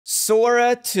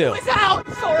Sora 2. It's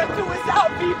out! Sora 2 is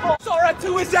out, people! Sora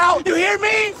 2 is out! You hear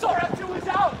me? Sora 2 is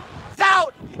out! It's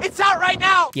out! It's out right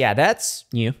now! Yeah, that's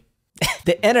new.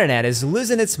 The internet is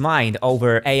losing its mind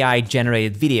over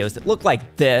AI-generated videos that look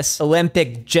like this.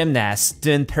 Olympic gymnasts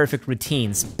doing perfect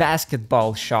routines,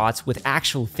 basketball shots with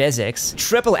actual physics,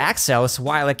 triple axels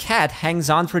while a cat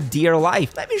hangs on for dear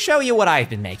life. Let me show you what I've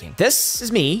been making. This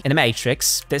is me in a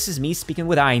Matrix. This is me speaking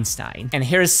with Einstein. And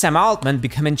here's Sam Altman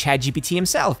becoming ChatGPT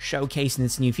himself, showcasing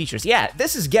its new features. Yeah,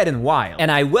 this is getting wild.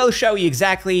 And I will show you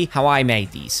exactly how I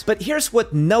made these. But here's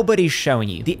what nobody's showing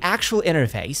you. The actual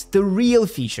interface, the real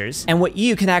features, and what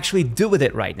you can actually do with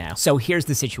it right now. So here's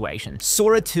the situation.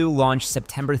 Sora 2 launched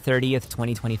September 30th,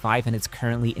 2025, and it's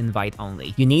currently invite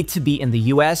only. You need to be in the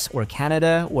US or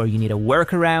Canada, or you need a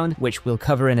workaround, which we'll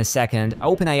cover in a second.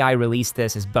 OpenAI released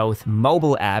this as both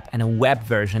mobile app and a web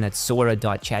version at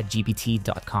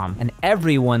sora.chatgpt.com, and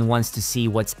everyone wants to see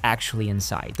what's actually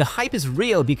inside. The hype is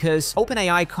real because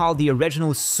OpenAI called the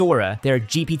original Sora their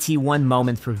GPT-1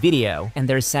 moment for video, and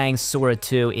they're saying Sora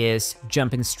 2 is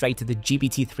jumping straight to the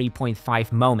GPT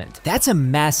 3.5 moment. That's a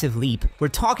massive leap. We're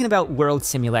talking about world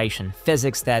simulation,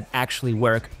 physics that actually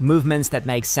work, movements that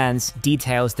make sense,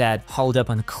 details that hold up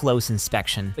on close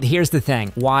inspection. But here's the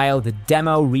thing, while the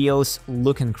demo reels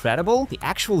look incredible, the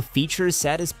actual feature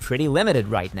set is pretty limited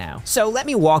right now. So let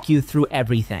me walk you through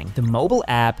everything. The mobile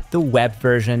app, the web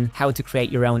version, how to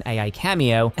create your own AI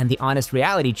Cameo, and the honest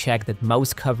reality check that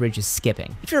most coverage is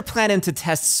skipping. If you're planning to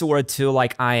test Sora 2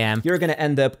 like I am, you're gonna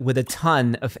end up with a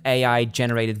ton of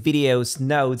AI-generated videos,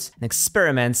 notes, and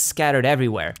experiments scattered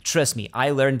everywhere. Trust me,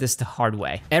 I learned this the hard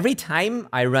way. Every time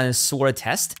I run a Sora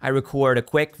test, I record a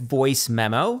quick voice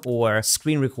memo or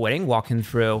screen recording walking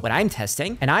through what I'm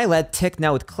testing, and I let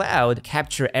TikNote Cloud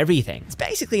capture everything. It's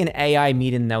basically an AI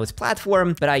meeting notes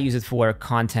platform, but I use it for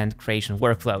content creation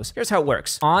workflows. Here's how it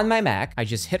works. On my Mac, I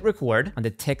just hit record on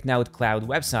the TikNote Cloud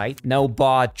website. No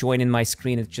bot joining my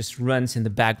screen, it just runs in the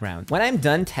background. When I'm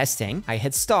done testing, I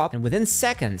hit stop, and within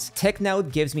seconds,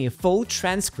 TikNote gives me a full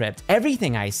transcript,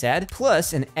 everything I said,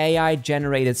 plus an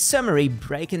AI-generated summary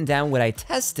breaking down what I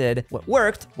tested, what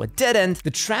worked, what didn't.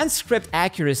 The transcript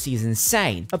accuracy is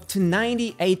insane, up to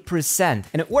 98%,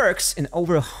 and it works in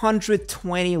over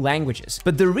 120 languages.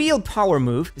 But the real power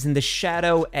move is in the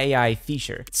Shadow AI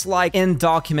feature. It's like in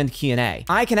document Q&A.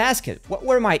 I can ask it, what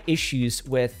were my issues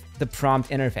with the prompt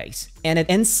interface, and it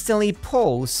instantly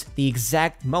pulls the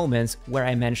exact moments where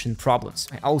I mentioned problems.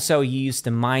 I also use the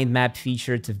mind map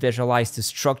feature to visualize the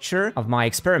structure of my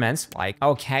experiments, like,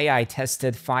 okay, I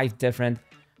tested 5 different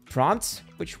prompts,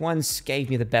 which ones gave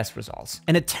me the best results?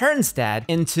 And it turns that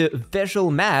into a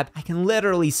visual map I can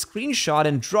literally screenshot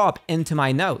and drop into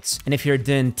my notes. And if you're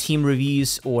doing team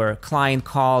reviews or client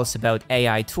calls about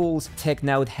AI tools,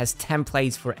 TikNote has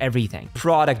templates for everything.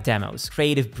 Product demos,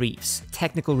 creative briefs,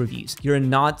 technical reviews. You're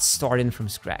not starting from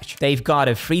scratch. They've got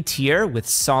a free tier with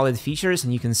solid features,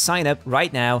 and you can sign up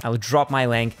right now. I'll drop my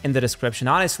link in the description.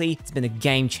 Honestly, it's been a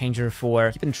game changer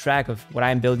for keeping track of what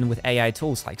I'm building with AI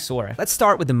tools like Sora. Let's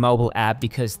start with the mobile app,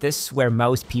 because this is where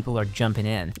most people are jumping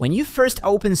in. When you first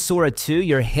open Sora 2,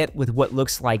 you're hit with what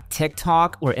looks like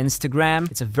TikTok or Instagram.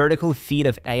 It's a vertical feed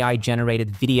of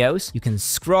AI-generated videos. You can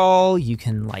scroll, you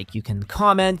can like, you can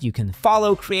comment, you can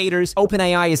follow creators.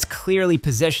 OpenAI is clearly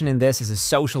positioning this as a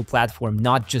social platform,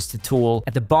 not just a tool.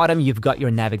 At the bottom, you've got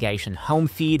your navigation, home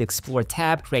feed, explore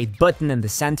tab, create button in the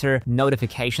center,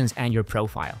 notifications, and your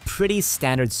profile. Pretty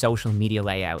standard social media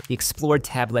layout. The explore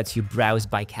tab lets you browse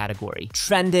by category.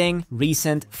 Trending,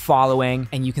 recent, following,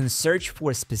 and you can search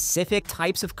for specific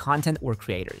types of content or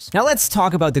creators. Now let's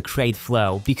talk about the create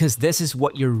flow, because this is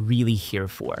what you're really here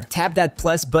for. Tap that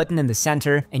plus button in the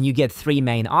center and you get 3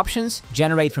 main options: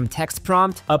 generate from text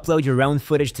prompt, upload your own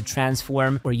footage to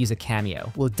transform, or use a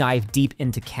cameo. We'll dive deep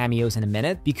into cameos in a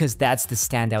minute because that's the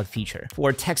standout feature.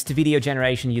 For text to video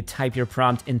generation, you type your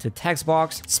prompt into text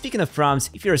box. Speaking of prompts,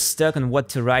 if you're stuck on what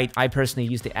to write, I personally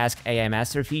use the Ask AI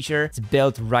Master feature. It's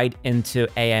built right into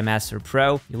AI Master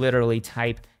Pro. You literally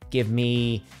type, give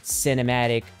me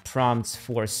cinematic prompts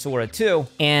for Sora 2,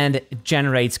 and it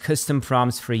generates custom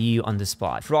prompts for you on the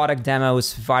spot. Product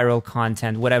demos, viral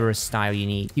content, whatever style you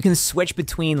need. You can switch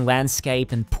between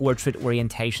landscape and portrait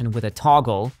orientation with a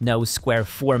toggle. No square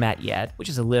format yet, which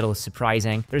is a little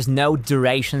surprising. There's no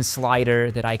duration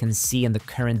slider that I can see in the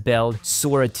current build.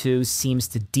 Sora 2 seems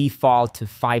to default to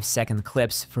 5-second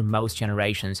clips for most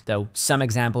generations, though some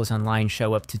examples online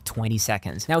show up to 20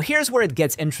 seconds. Now here's where it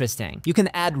gets interesting. You can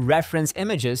add reference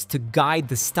images to guide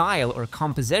the style or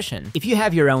composition. If you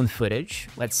have your own footage,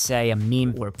 let's say a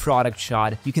meme or product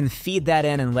shot, you can feed that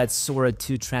in and let Sora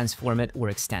 2 transform it or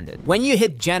extend it. When you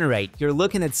hit generate, you're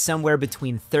looking at somewhere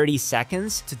between 30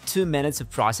 seconds to 2 minutes of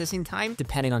processing time,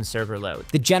 depending on server load.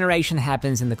 The generation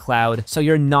happens in the cloud, so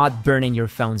you're not burning your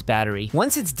phone's battery.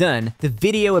 Once it's done, the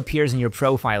video appears in your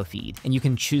profile feed, and you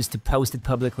can choose to post it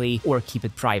publicly or keep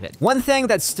it private. One thing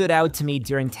that stood out to me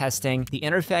during testing, the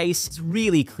interface is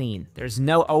really clean. There's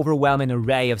no overwhelming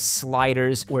array of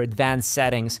sliders or advanced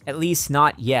settings, at least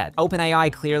not yet.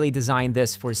 OpenAI clearly designed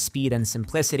this for speed and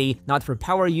simplicity, not for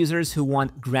power users who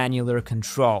want granular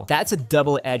control. That's a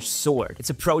double-edged sword. It's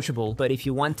approachable, but if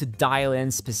you want to dial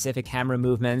in specific camera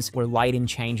movements or lighting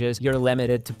changes, you're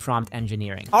limited to prompt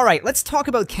engineering. All right, let's talk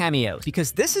about Cameos,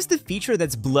 because this is the feature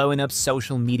that's blowing up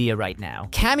social media right now.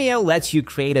 Cameo lets you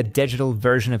create a digital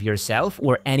version of yourself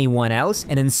or anyone else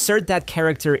and insert that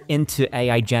character into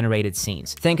AI-generated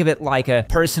scenes. Think of it like a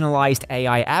personalized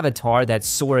AI avatar that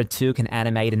Sora 2 can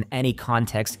animate in any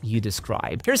context you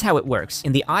describe. Here's how it works.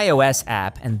 In the iOS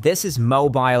app, and this is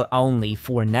mobile only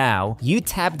for now, you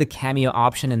tap the Cameo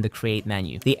option in the Create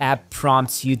menu. The app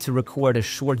prompts you to record a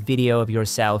short video of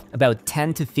yourself, about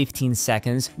 10 to 15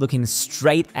 seconds, looking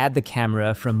straight at the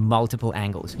camera from multiple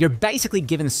angles. You're basically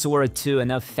giving Sora 2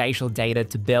 enough facial data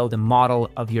to build a model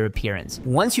of your appearance.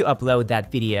 Once you upload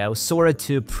that video, Sora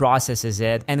 2 processes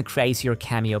it and creates your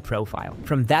Cameo profile.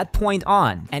 From that point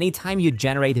on, anytime you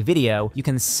generate a video, you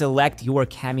can select your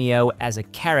Cameo as a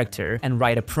character and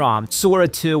write a prompt. Sora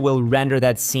 2 will render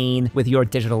that scene with your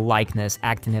digital likeness,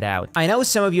 acting it out. I know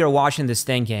some of you are watching this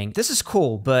thinking, this is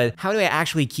cool, but how do I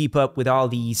actually keep up with all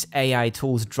these AI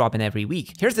tools dropping every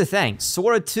week? Here's the thing,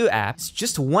 Sora 2 app is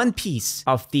just one piece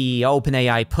of the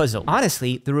OpenAI puzzle.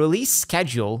 Honestly, the release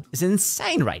schedule is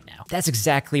insane right now. That's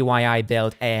exactly why I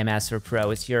built AI Master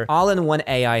Pro. It's your all-in-one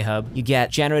AI hub. You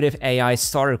get generative AI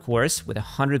starter course with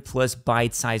 100+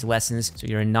 bite-sized lessons, so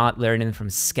you're not learning from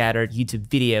scattered YouTube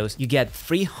videos. You get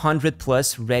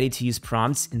 300+ ready-to-use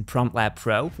prompts in Prompt Lab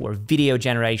Pro for video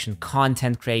generation,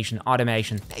 content creation,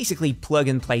 automation, basically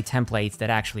plug-and-play templates that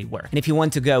actually work. And if you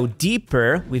want to go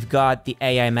deeper, we've got the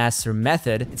AI Master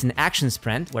Method. It's an action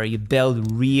sprint where you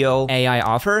build real AI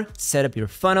offer, set up your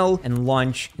funnel, and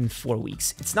launch in 4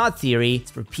 weeks. It's not theory,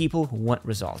 it's for people who want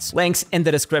results. Links in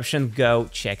the description, go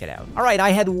check it out. All right,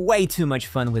 I had way too much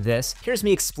fun with this. Here's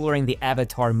me exploring the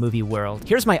Avatar movie world.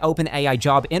 Here's my OpenAI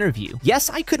job interview. Yes,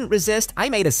 I couldn't resist. I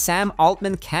made a Sam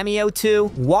Altman cameo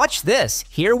too. Watch this.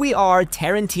 Here we are,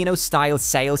 Tarantino-style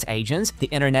sales agents. The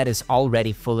internet is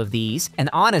already full of these, and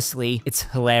honestly, it's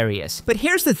hilarious. But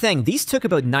here's the thing, these took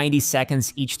about 90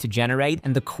 seconds each to generate,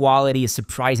 and the quality is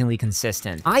surprisingly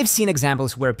consistent. I've seen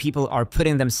examples where people are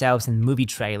putting themselves in movie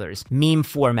trailers, meme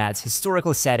formats,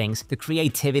 historical settings. The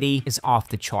creativity is off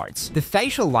the charts. The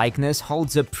facial likeness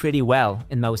holds up pretty well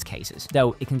in most cases,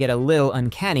 though it can get a little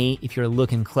uncanny if you're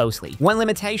looking closely. One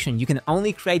limitation, you can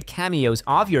only create cameos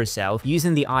of yourself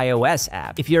using the iOS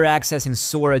app. If you're accessing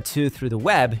Sora 2 through the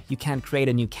web, you can't create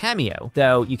a new cameo,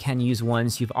 though you can use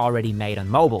ones you've already made on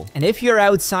mobile. And if you're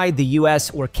outside the US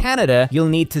or Canada, you'll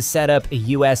need to set up a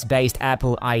US-based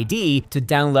Apple ID to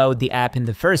download the app in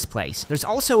the first place. There's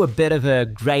also a bit of a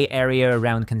gray area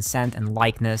around consent and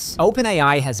likeness.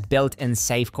 OpenAI has built-in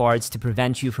safeguards to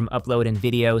prevent you from uploading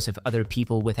videos of other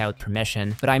people without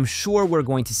permission, but I'm sure we're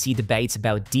going to see debates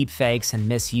about deepfakes and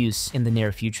misuse in the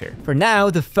near future. For now,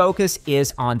 the focus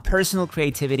is on personal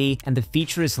creativity, and the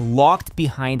feature is locked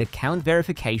behind account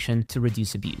verification to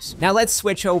reduce abuse. Now let's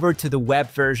switch over to the web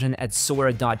version at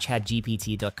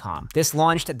sora.chatgpt.com. This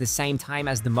launched at the same time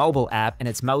as the mobile app, and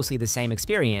it's mostly the same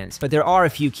experience, but there are a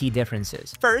few key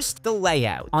differences. First, the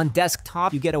layout. On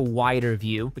desktop, you get a wider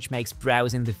view, which makes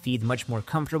browsing the feed much more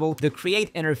comfortable. The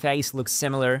Create interface looks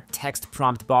similar, text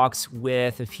prompt box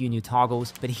with a few new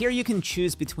toggles, but here you can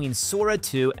choose between Sora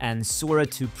 2 and Sora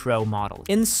 2 Pro model.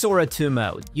 In Sora 2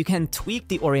 mode, you can tweak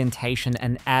the orientation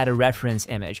and add a reference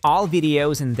image. All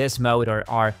videos in this mode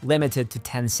are limited to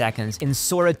 10 seconds. In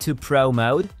Sora 2 Pro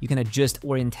mode, you can adjust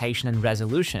orientation and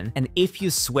resolution, and if you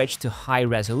switch to high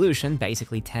resolution,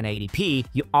 basically 1080p,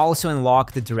 you also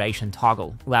unlock the duration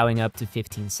toggle, allowing up to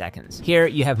 15 seconds. Here,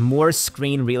 you have more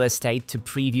screen real estate to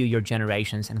preview your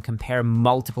generations and compare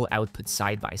multiple outputs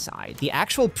side by side. The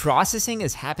actual processing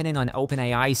is happening on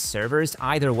OpenAI servers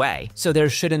either way, so there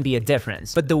shouldn't be a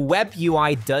difference. But the web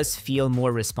UI does feel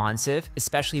more responsive,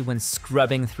 especially when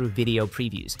scrubbing through video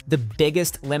previews. The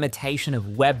biggest limitation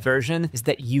of web version is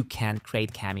that you can't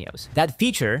create cameos. That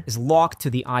feature is locked to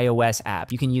the iOS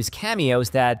app. You can use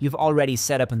cameos that you've already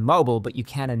set up on mobile, but you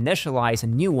can't initialize a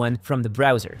new one from the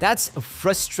browser. That's a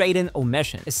frustrating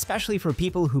omission, especially for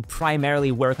people who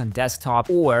primarily work on desktop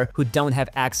or who don't have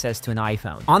access to an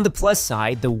iPhone. On the plus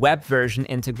side, the web version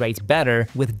integrates better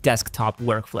with desktop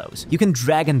workflows. You can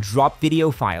drag and drop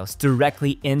video files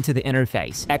directly into the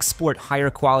interface, export higher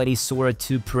quality Sora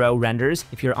 2 Pro renders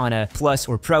if you're on a Plus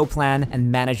or Pro plan,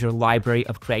 and manage your library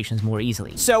of creations more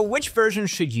easily. So which version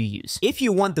should you use? If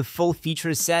you want the full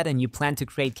feature set and you plan to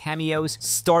create cameos,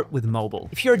 start with mobile.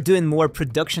 If you're doing more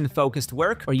production-focused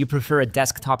work or you prefer a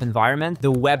desktop environment,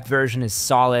 the web version is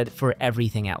solid for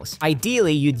everything else.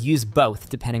 Ideally, you'd use both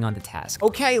depending on the task.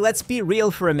 Okay, let's be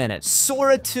real for a minute.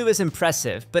 Sora 2 is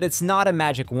impressive, but it's not a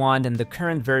magic wand, and the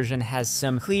current version has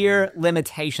some clear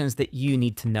limitations that you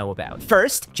need to know about.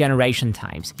 First, generation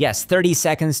times. Yes, 30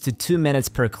 seconds to 2 minutes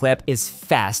per clip is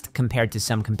fast compared to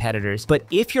some competitors, but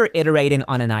if you're iterating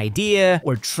on an idea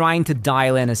or trying to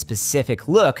dial in a specific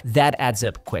look, that adds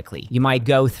up quickly. You might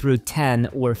go through 10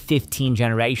 or 15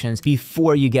 generations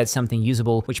before you get something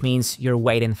usable, which means you're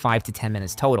waiting 5 to 10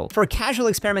 minutes total. For casual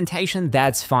experimentation,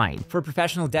 that's fine. For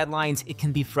professional deadlines, it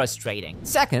can be frustrating.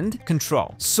 Second,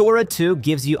 control. Sora 2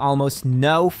 gives you almost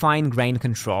no fine-grained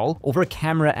control over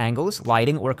camera angles,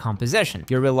 lighting, or composition.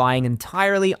 You're relying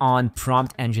entirely on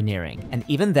prompt engineering. And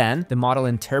even then, the model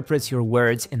interprets your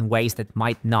words in ways that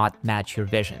might not match your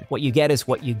vision. What you get is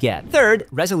what you get. Third,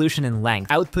 resolution and length.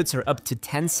 Outputs are up to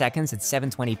 10 seconds at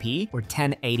 720p or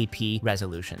 1080p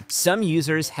resolution. Some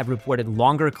users have reported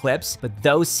longer clips, but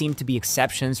those seem to be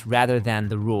exceptions rather than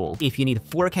the rule. If you need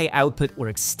 4K output or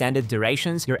extended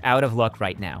durations, you're out of luck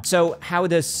right now. So how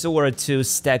does Sora 2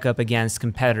 stack up against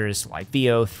competitors like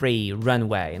Veo 3,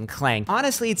 Runway, and Clang?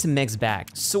 Honestly, it's a mixed bag.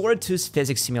 Sora 2's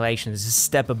physics simulation is a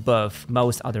step above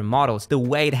most other models. The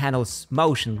way it handles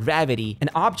motion, gravity, and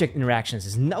object interactions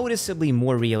is noticeably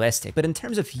more realistic. But in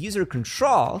terms of user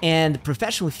control and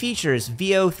professional features,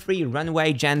 Veo 3,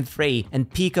 Runway Gen 3, and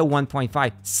Pico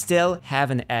 1.5 still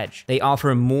have an edge. They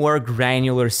offer more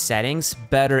granular settings,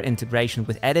 better integration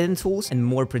with editing tools, and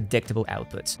more predictable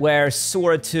outputs. Where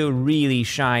Sora 2 really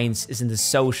shines is in the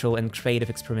social and creative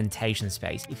experimentation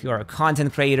space. If you are a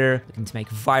content creator looking to make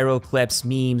viral clips,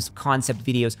 memes, concept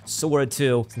videos, Sora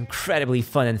 2 is incredibly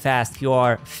fun and fast. If you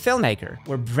are a filmmaker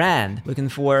or brand looking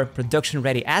for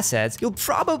production-ready assets, you'll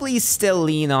probably still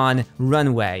lean on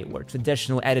Runway or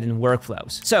traditional editing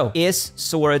workflows. So, is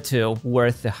Sora 2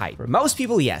 worth the hype? For most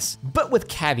people, yes, but with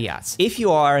caveats. If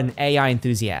you are an AI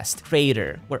enthusiast,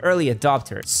 creator, or early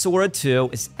adopter, Sora 2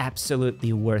 is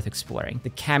absolutely worth exploring. The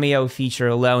Cameo feature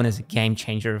alone is a game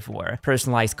changer for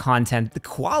personalized content. The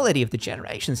quality of the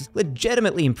generations is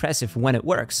legitimately impressive when it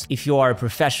works. If you are a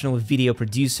professional video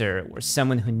producer or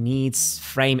someone who needs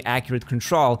frame-accurate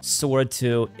control, Sora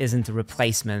 2 isn't a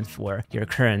replacement for your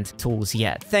current tools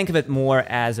yet. Think of it more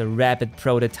as a rapid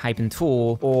prototyping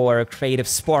tool or a creative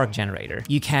spark generator.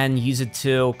 You can use it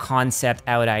to concept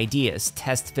out ideas,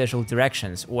 test visual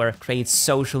directions, or create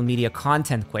social media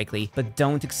content quickly, but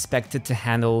don't expect it to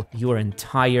handle your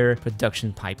entire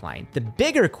production pipeline. The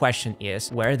bigger question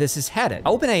is where this is headed.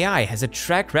 OpenAI has a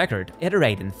track record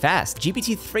iterating fast.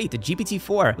 GPT-3 to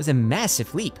GPT-4 was a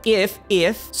massive leap.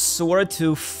 If Sora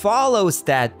 2 follows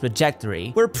that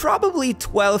trajectory, we're probably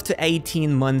 12 to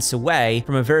 18 months away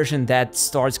from a version that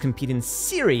starts competing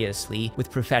seriously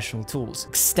with professional tools.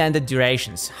 Extended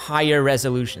durations, higher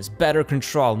resolutions, better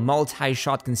control,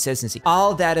 multi-shot consistency,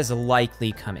 all that is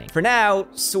likely coming. For now,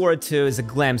 Sora 2 is a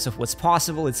glimpse of what's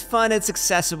possible. It's fun, it's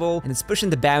accessible, and it's pushing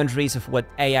the boundaries of what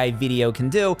AI video can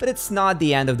do, but it's not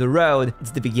the end of the road,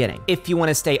 it's the beginning. If you want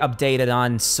to stay updated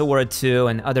on Sora 2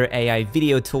 and other AI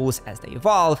video tools as they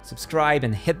evolve, subscribe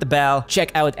and hit the bell.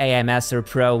 Check out AI Master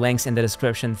Pro, links in the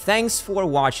description. Thanks for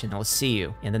watching, I'll see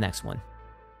you in the next one.